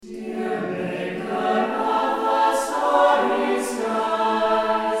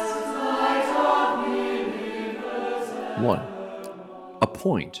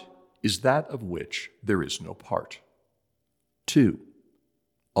point is that of which there is no part. 2.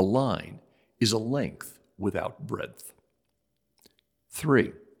 A line is a length without breadth.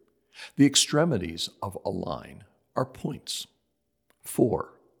 3. The extremities of a line are points.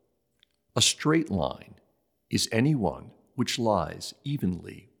 4. A straight line is any one which lies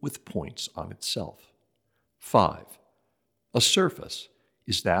evenly with points on itself. 5. A surface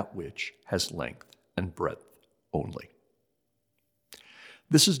is that which has length and breadth only.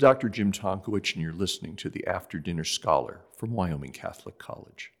 This is Dr. Jim Tonkowich, and you're listening to the After Dinner Scholar from Wyoming Catholic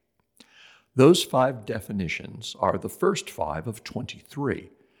College. Those 5 definitions are the first 5 of 23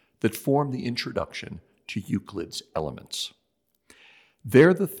 that form the introduction to Euclid's Elements.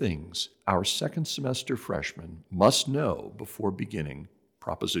 They're the things our second semester freshmen must know before beginning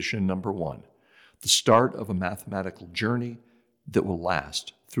proposition number 1, the start of a mathematical journey that will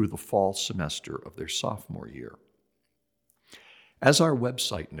last through the fall semester of their sophomore year. As our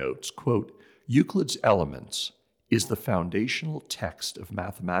website notes, quote, Euclid's Elements is the foundational text of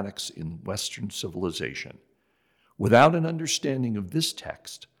mathematics in Western civilization. Without an understanding of this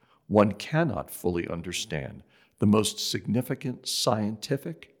text, one cannot fully understand the most significant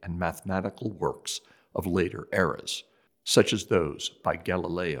scientific and mathematical works of later eras, such as those by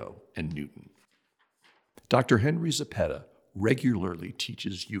Galileo and Newton. Dr. Henry Zepeda regularly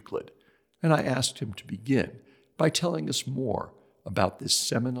teaches Euclid, and I asked him to begin by telling us more about this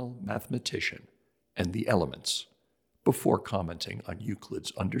seminal mathematician and the elements before commenting on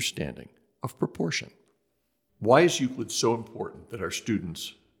Euclid's understanding of proportion. Why is Euclid so important that our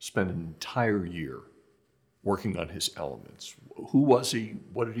students spend an entire year working on his elements? Who was he?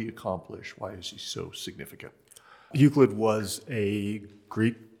 What did he accomplish? Why is he so significant? Euclid was a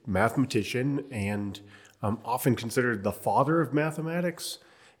Greek mathematician and often considered the father of mathematics,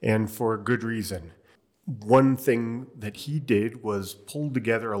 and for good reason. One thing that he did was pull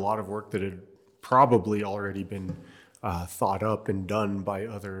together a lot of work that had probably already been thought up and done by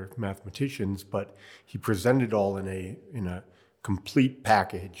other mathematicians, but he presented it all in a complete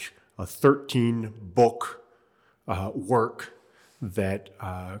package, a 13-book work that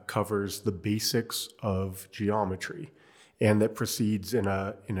covers the basics of geometry and that proceeds in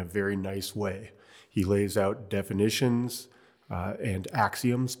a very nice way. He lays out definitions and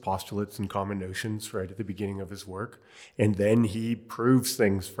axioms, postulates, and common notions right at the beginning of his work. And then he proves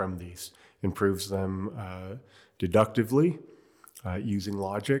things from these and proves them deductively, using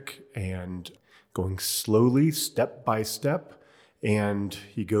logic and going slowly, step by step. And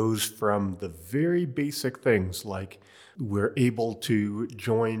he goes from the very basic things like we're able to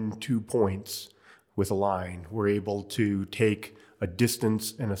join 2 points with a line. We're able to take a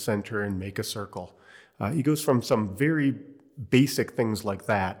distance and a center and make a circle. He goes from some very basic things like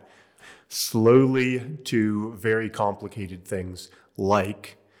that, slowly to very complicated things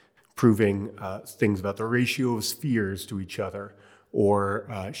like proving things about the ratio of spheres to each other,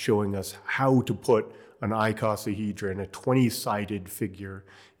 or showing us how to put an icosahedron, a 20-sided figure,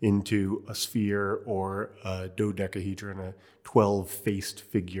 into a sphere, or a dodecahedron, a 12-faced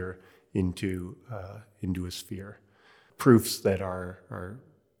figure, into a sphere. Proofs that are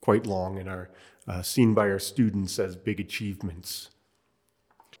quite long and are seen by our students as big achievements.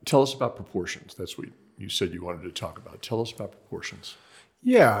 Tell us about proportions. That's what you said you wanted to talk about. Tell us about proportions.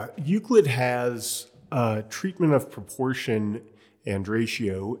 Yeah, Euclid has a treatment of proportion and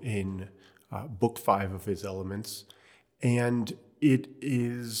ratio in Book 5 of his Elements, and it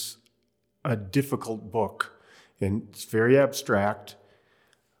is a difficult book, and it's very abstract.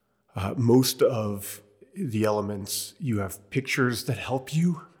 Most of the elements, you have pictures that help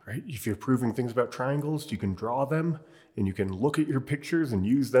you, right? If you're proving things about triangles, you can draw them, and you can look at your pictures and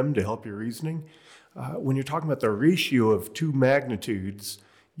use them to help your reasoning. When you're talking about the ratio of 2 magnitudes,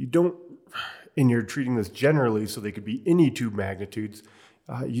 you don't, and you're treating this generally, so they could be any 2 magnitudes,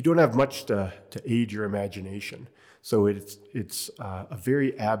 you don't have much to aid your imagination. So it's a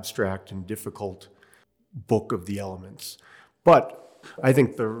very abstract and difficult book of the elements. But I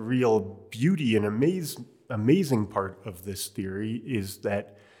think the real beauty and amazing part of this theory is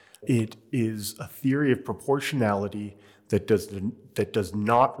that it is a theory of proportionality that does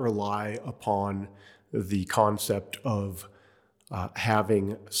not rely upon the concept of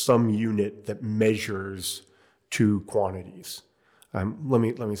having some unit that measures 2 quantities. Let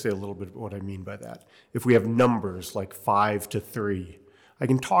me say a little bit about what I mean by that. If we have numbers like 5 to 3, I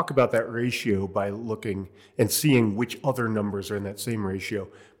can talk about that ratio by looking and seeing which other numbers are in that same ratio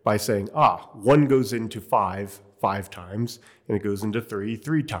by saying, 1 goes into 5 times, and it goes into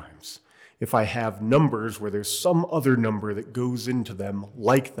 3 times. If I have numbers where there's some other number that goes into them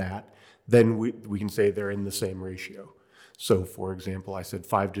like that, then we can say they're in the same ratio. So, for example, I said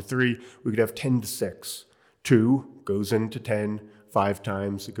 5 to 3, we could have 10 to 6. 2 goes into 10 5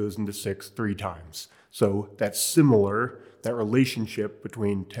 times, it goes into 6 3 times. So that's similar. That relationship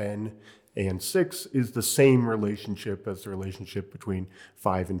between 10 and 6 is the same relationship as the relationship between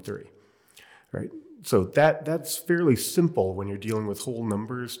 5 and 3. Right? So that's fairly simple when you're dealing with whole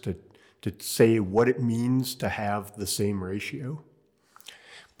numbers to say what it means to have the same ratio.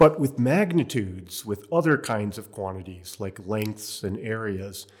 But with magnitudes, with other kinds of quantities like lengths and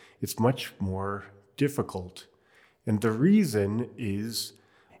areas, it's much more difficult. And the reason is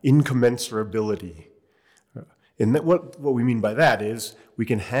incommensurability. And what we mean by that is we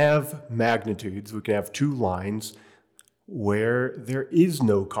can have magnitudes, we can have two lines where there is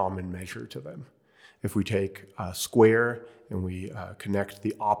no common measure to them. If we take a square and we connect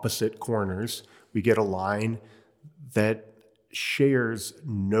the opposite corners, we get a line that shares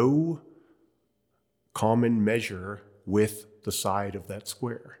no common measure with the side of that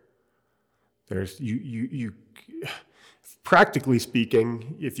square. There's you practically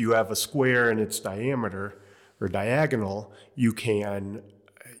speaking, if you have a square and its diameter or diagonal, you can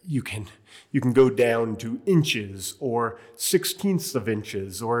go down to inches or sixteenths of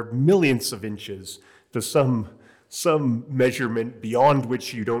inches or millionths of inches to some measurement beyond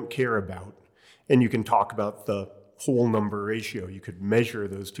which you don't care about. And you can talk about the whole number ratio. You could measure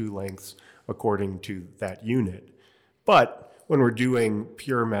those two lengths according to that unit. But when we're doing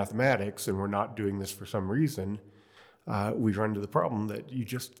pure mathematics and we're not doing this for some reason, we run into the problem that you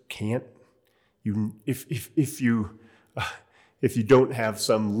just can't. If you don't have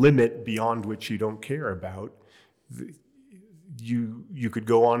some limit beyond which you don't care about, you could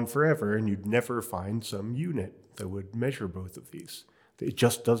go on forever and you'd never find some unit that would measure both of these. It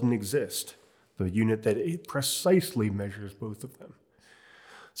just doesn't exist. The unit that it precisely measures both of them.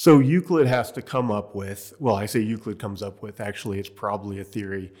 So Euclid has to come up with, well, I say Euclid comes up with, actually it's probably a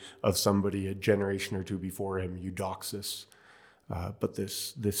theory of somebody a generation or two before him, Eudoxus. But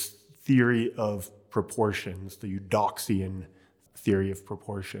this theory of proportions, the Eudoxian theory of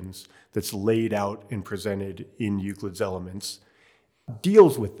proportions that's laid out and presented in Euclid's Elements,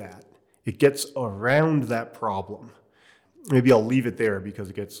 deals with that. It gets around that problem. Maybe I'll leave it there because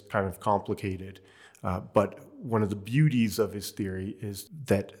it gets kind of complicated. But one of the beauties of his theory is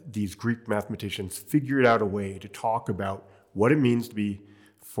that these Greek mathematicians figured out a way to talk about what it means to be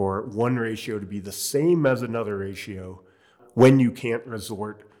for one ratio to be the same as another ratio when you can't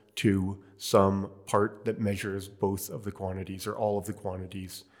resort to some part that measures both of the quantities or all of the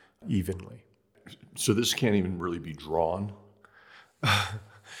quantities evenly. So this can't even really be drawn?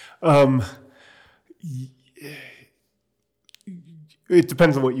 It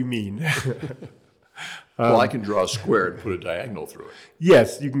depends on what you mean. Well, I can draw a square and put a diagonal through it.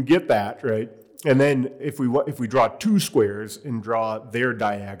 Yes, you can get that, right? And then if we draw two squares and draw their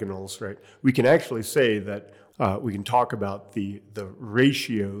diagonals, right, we can actually say that we can talk about the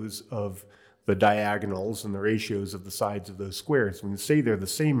ratios of the diagonals and the ratios of the sides of those squares. We can say they're the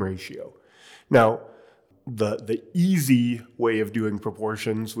same ratio. Now, the easy way of doing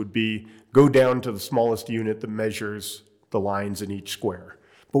proportions would be go down to the smallest unit that measures the lines in each square.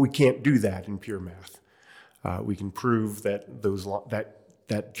 But we can't do that in pure math. We can prove that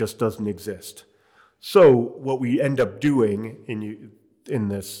that just doesn't exist. So what we end up doing in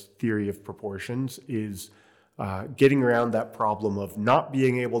this theory of proportions is getting around that problem of not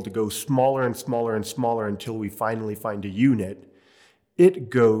being able to go smaller and smaller and smaller until we finally find a unit. It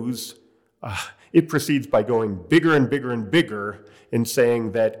proceeds by going bigger and bigger and bigger and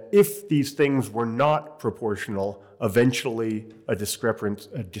saying that if these things were not proportional, eventually a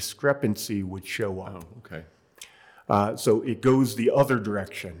discrepancy would show up. Oh, okay. So it goes the other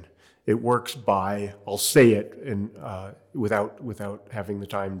direction. It works by, I'll say it and without having the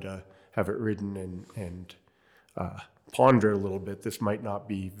time to have it written and ponder a little bit. This might not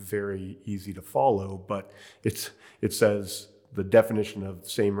be very easy to follow, but it says the definition of the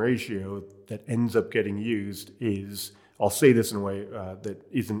same ratio that ends up getting used is, I'll say this in a way that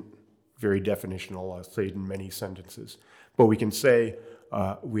isn't very definitional. I'll say it in many sentences. But we can say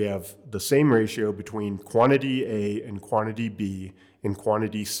we have the same ratio between quantity A and quantity B and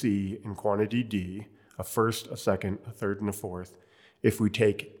quantity C and quantity D, a first, a second, a third, and a fourth, if we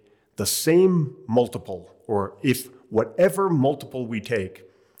take the same multiple, or if whatever multiple we take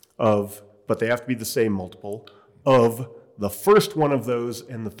but they have to be the same multiple, of the first one of those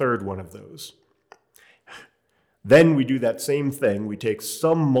and the third one of those. Then we do that same thing. We take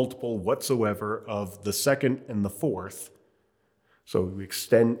some multiple whatsoever of the second and the fourth. So we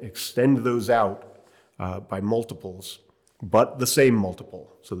extend those out by multiples, but the same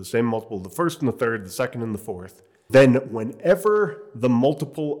multiple. So the same multiple, the first and the third, the second and the fourth. Then whenever the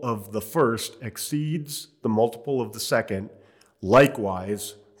multiple of the first exceeds the multiple of the second,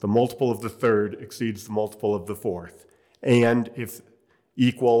 likewise, the multiple of the third exceeds the multiple of the fourth. And if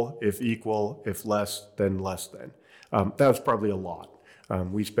equal, if less, then less than. That was probably a lot.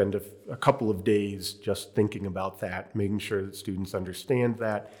 We spend a couple of days just thinking about that, making sure that students understand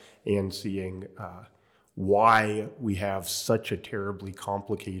that, and seeing why we have such a terribly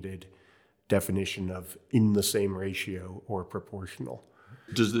complicated definition of in the same ratio or proportional.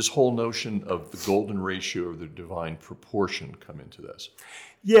 Does this whole notion of the golden ratio or the divine proportion come into this?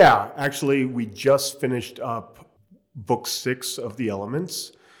 Yeah, actually, we just finished up book 6 of the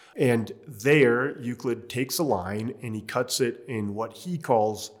Elements. And there, Euclid takes a line and he cuts it in what he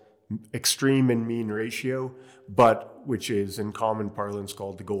calls extreme and mean ratio, but which is in common parlance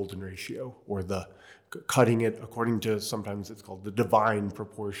called the golden ratio, or the cutting it according to, sometimes it's called the divine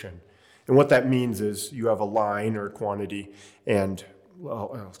proportion. And what that means is you have a line or a quantity, and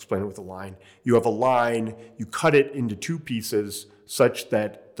I'll explain it with a line. You have a line, you cut it into 2 pieces such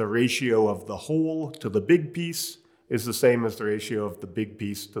that the ratio of the whole to the big piece is the same as the ratio of the big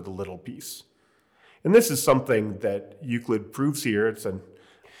piece to the little piece. And this is something that Euclid proves here.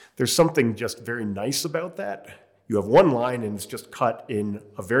 There's something just very nice about that. You have one line and it's just cut in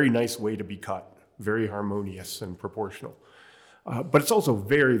a very nice way to be cut, very harmonious and proportional. But it's also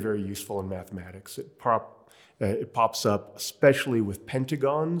very, very useful in mathematics. It pops up especially with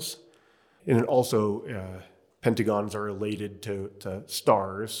pentagons, and it also pentagons are related to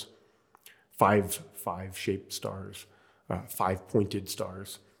stars, five-shaped stars, 5-pointed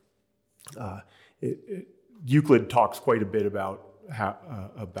stars. Euclid talks quite a bit about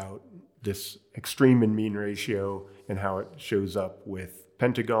this extreme and mean ratio and how it shows up with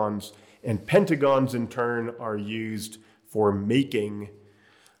pentagons. And pentagons, in turn, are used for making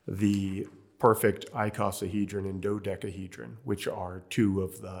the perfect icosahedron and dodecahedron, which are 2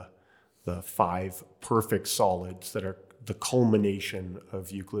 of the 5 perfect solids that are the culmination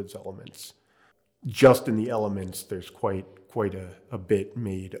of Euclid's Elements. Just in the Elements, there's quite a bit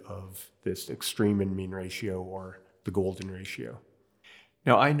made of this extreme and mean ratio, or the golden ratio.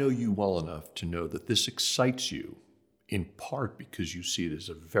 Now, I know you well enough to know that this excites you, in part because you see it as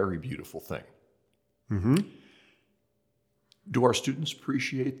a very beautiful thing. Mm-hmm. Do our students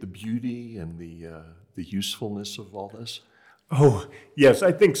appreciate the beauty and the usefulness of all this? Oh, yes,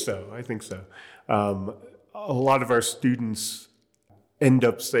 I think so. A lot of our students end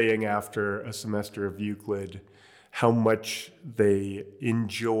up saying after a semester of Euclid how much they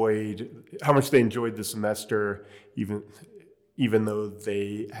enjoyed the semester, even though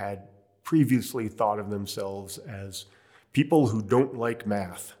they had previously thought of themselves as people who don't like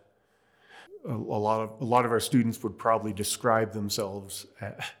math. A lot of our students would probably describe themselves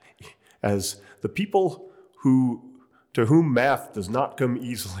as the people to whom math does not come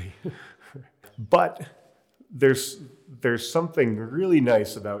easily. But there's something really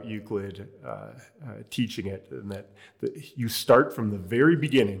nice about Euclid teaching it, in that you start from the very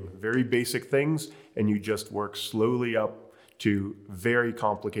beginning, very basic things, and you just work slowly up to very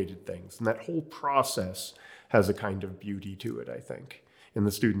complicated things. And that whole process has a kind of beauty to it, I think. And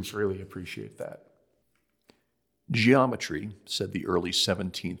the students really appreciate that. Geometry, said the early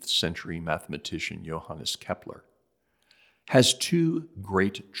 17th century mathematician Johannes Kepler, has 2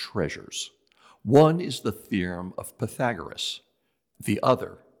 great treasures. One is the theorem of Pythagoras, the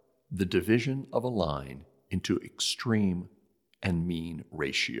other, the division of a line into extreme and mean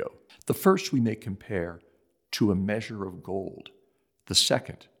ratio. The first we may compare to a measure of gold. The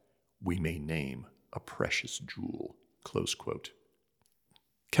second we may name a precious jewel, close quote.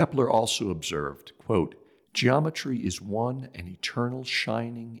 Kepler also observed, quote, "Geometry is one and eternal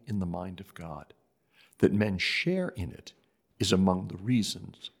shining in the mind of God. That men share in it is among the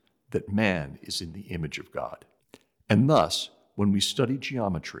reasons that man is in the image of God. And thus, when we study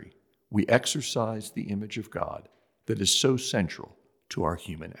geometry, we exercise the image of God that is so central to our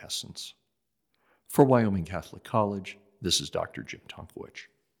human essence." For Wyoming Catholic College, this is Dr. Jim Tomkowicz.